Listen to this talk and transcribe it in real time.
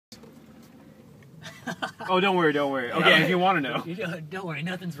Oh, don't worry. Okay, if you want to know. Don't worry,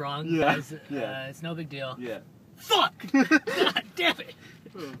 nothing's wrong. Yeah. Guys. It's no big deal. Yeah. Fuck! God damn it!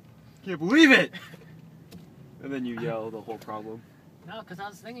 Can't believe it! And then you yell the whole problem. No, because I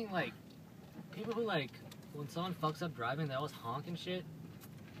was thinking, like, people who, like, when someone fucks up driving, they always honk and shit.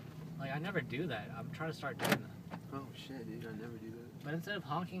 Like, I never do that. I'm trying to start doing that. Oh, shit, dude, I never do that. But instead of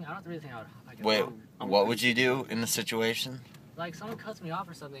honking, I don't really think I could Wait, honk. what would you do in the situation? Like, someone cuts me off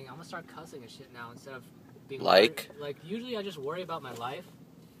or something, I'm gonna start cussing and shit now instead of being Like? worried. Like, usually I just worry about my life.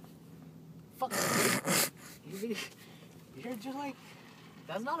 Fuck. You're just like...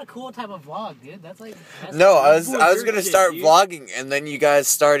 That's not a cool type of vlog, dude. That's like... No, I was weird gonna shit, start dude. vlogging, and then you guys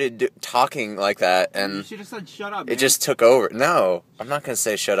started talking like that, You and should have said shut up, it just took over. No, I'm not gonna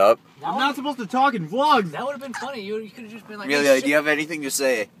say shut up. I'm not supposed to talk in vlogs! That would have been funny. You could have just been like... Really, "Hey, do you have anything to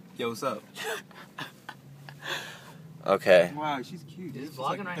say? Yo, what's up? Okay. Wow, she's cute. Is it She's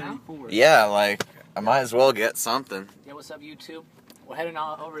vlogging right now? 34. Yeah, like, I might as well get something. Yeah, what's up, YouTube? We're heading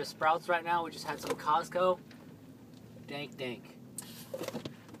on over to Sprouts right now. We just had some Costco. Dank.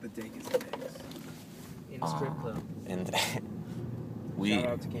 The dank is next. In a strip club. And Shout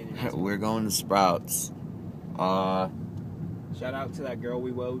out to Canyon. we're going to Sprouts. Shout out to that girl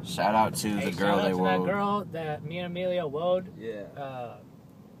we woed. Shout out to the girl shout out they to that woed. girl that me and Amelia woed. Yeah.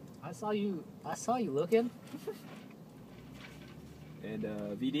 I saw you looking. And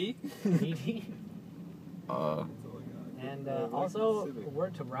VD. ED. Uh, And also,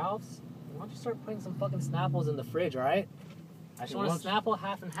 word to Ralph's. Why don't you start putting some fucking Snapples in the fridge, alright? I just want a Snapple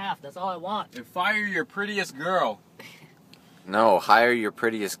half and half. That's all I want. And fire your prettiest girl. no, hire your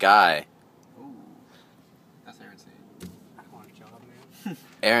prettiest guy. Ooh. That's Aaron saying. I want a job, man.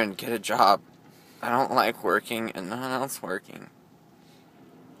 Aaron, get a job. I don't like working, and no one else working.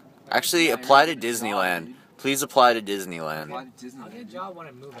 Actually, Yeah, apply to Aaron, get a job, Disneyland. dude. Please apply to Disneyland. Apply to Disneyland. I'll get a job when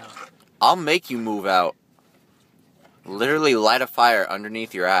I move out. I'll make you move out. Literally light a fire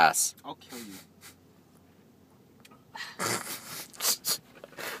underneath your ass. I'll kill you.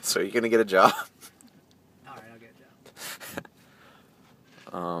 So you're gonna get a job? Alright, I'll get a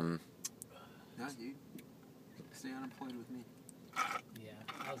job. Um, No, dude. Stay unemployed with me. Yeah,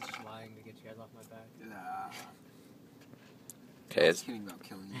 I was just lying to get you guys off my back. okay, I was it's, kidding about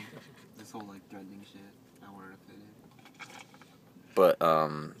killing you. This whole like threatening shit. I wanted to fit in. but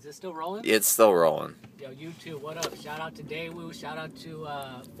Is it still rolling? it's still rolling. Yo, YouTube, what up? Shout out to Daewoo. Shout out to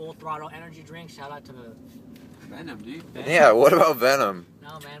Full Throttle Energy Drink. Shout out to Venom, dude. Ben. Yeah, what about Venom?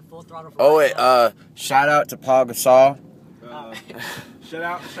 No, man, Full Throttle. For Oh right wait, now. shout out to Paul Gasol.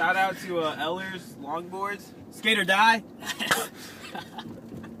 Shout out to Ellers Longboards. Skate or die.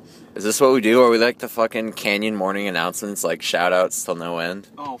 Is this what we do? Or we like the fucking Canyon morning announcements, like shout outs till no end?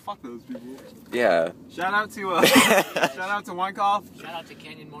 Oh, fuck those people. Yeah. Shout out to Wyckoff. Shout out to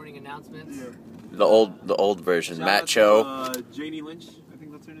Canyon Morning Announcements. Yeah. The old version. Shout Matt out Cho. to, Janie Lynch. I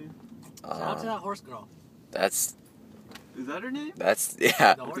think that's her name. Shout out to that horse girl. That's Is that her name?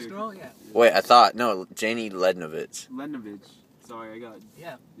 yeah. The horse girl? Yeah. Wait, I thought no, Janie Lednovich. Lenovich. Sorry, I got.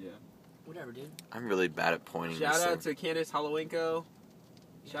 Yeah. Yeah. Whatever, dude. I'm really bad at pointing. Shout this out thing. to Candace Holowenko.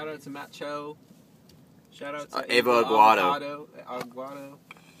 Shout out to Matt Cho. Shout out to Ava Aguado. Aguado.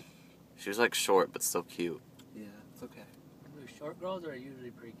 She was like short but still cute. Yeah, it's okay. Short girls are usually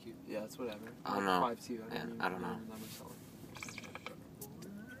pretty cute. Yeah, it's whatever. I don't know. 5'2". I don't know. that much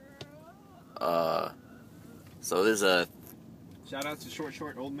taller. So there's a Shout out to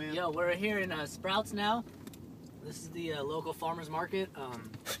short old man. Yo, we're here in Sprouts now. This is the local farmer's market.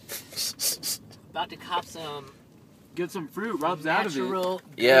 About to cop some Get some fruit. Rob's out of it. natural.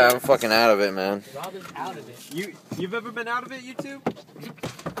 yeah, I'm goods. fucking out of it, man. Rob is out of it. You've ever been out of it, you two?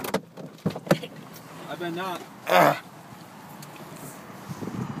 I bet not.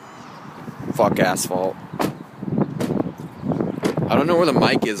 Fuck asphalt. I don't know where the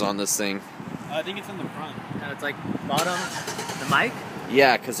mic is on this thing. I think it's in the front. And it's like bottom. The mic.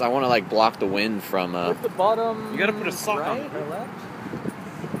 Yeah, because I want to like block the wind from. Put the bottom. You gotta put a sock on right it. or left.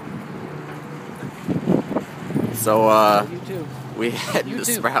 So YouTube. we head to YouTube.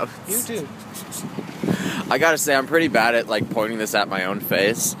 Sprouts. YouTube. I gotta say, I'm pretty bad at like pointing this at my own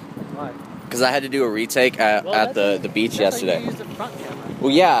face. Why? Because I had to do a retake at the beach That's yesterday. How you use the front camera.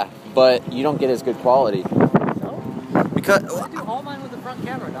 Well, yeah, but you don't get as good quality. No. Because, I do all mine with the front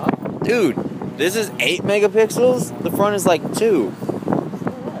camera, dog. dude, this is 8 megapixels. The front is like 2. So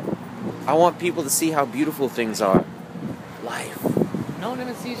what? I want people to see how beautiful things are. Life. No one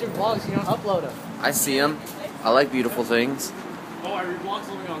even sees your vlogs. You don't upload them. I see them. I like beautiful things. Oh, I revlogged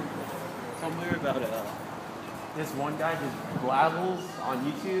something on Tumblr about this one guy just blabbles on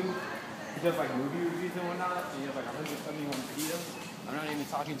YouTube. He does like movie reviews and whatnot. And he has like 171 videos. I'm not even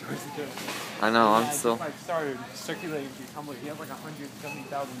talking towards the camera. I know, I'm I still. just, like, started circulating through Tumblr. He has like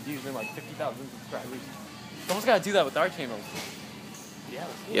 170,000 views and like 50,000 subscribers. Someone's gotta do that with our channel. Yeah.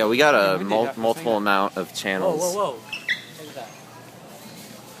 Yeah, we got a We did after multiple saying amount of Whoa, channels. whoa, whoa. Check that.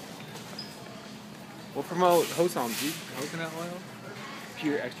 We'll promote Hosom, dude. Coconut oil.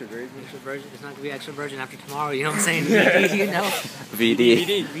 Pure extra virgin. Extra virgin. It's not gonna be extra virgin after tomorrow. You know what I'm saying? VD, you know. VD.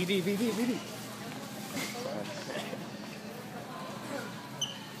 VD.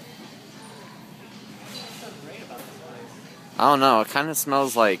 I don't know. It kind of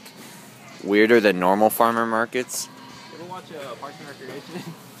smells like weirder than normal farmer markets. Ever watch Parks and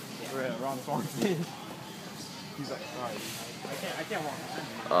Recreation? Where Ron Swanson. He's like, sorry. I can't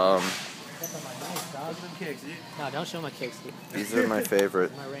walk. Some kicks, dude. No, don't show my kicks, dude. These are my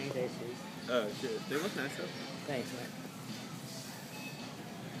favorite. My rainy day shoes. Oh shit, they look nice though. Thanks, man.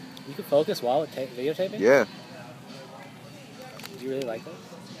 You can focus while videotaping? Yeah. Do you really like those?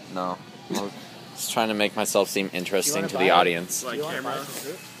 No. I'm just trying to make myself seem interesting to buy the it? audience. Like You wanna camera. buy some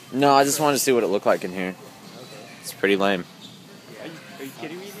fruit? No, I just wanted to see what it looked like in here. Okay. It's pretty lame. Are you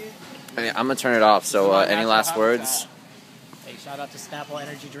kidding me, dude? I mean, I'm gonna turn it off. So, This is my any natural last habitat. words? Hey, shout out to Snapple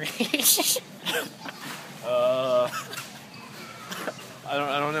Energy Drink. I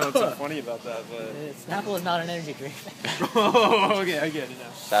don't know what's so funny about that, but. Snapple is not an energy drink. Oh, okay, I get it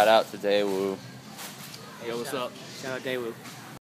now. Shout out to Daewoo. Yo, what's up? Shout out Daewoo.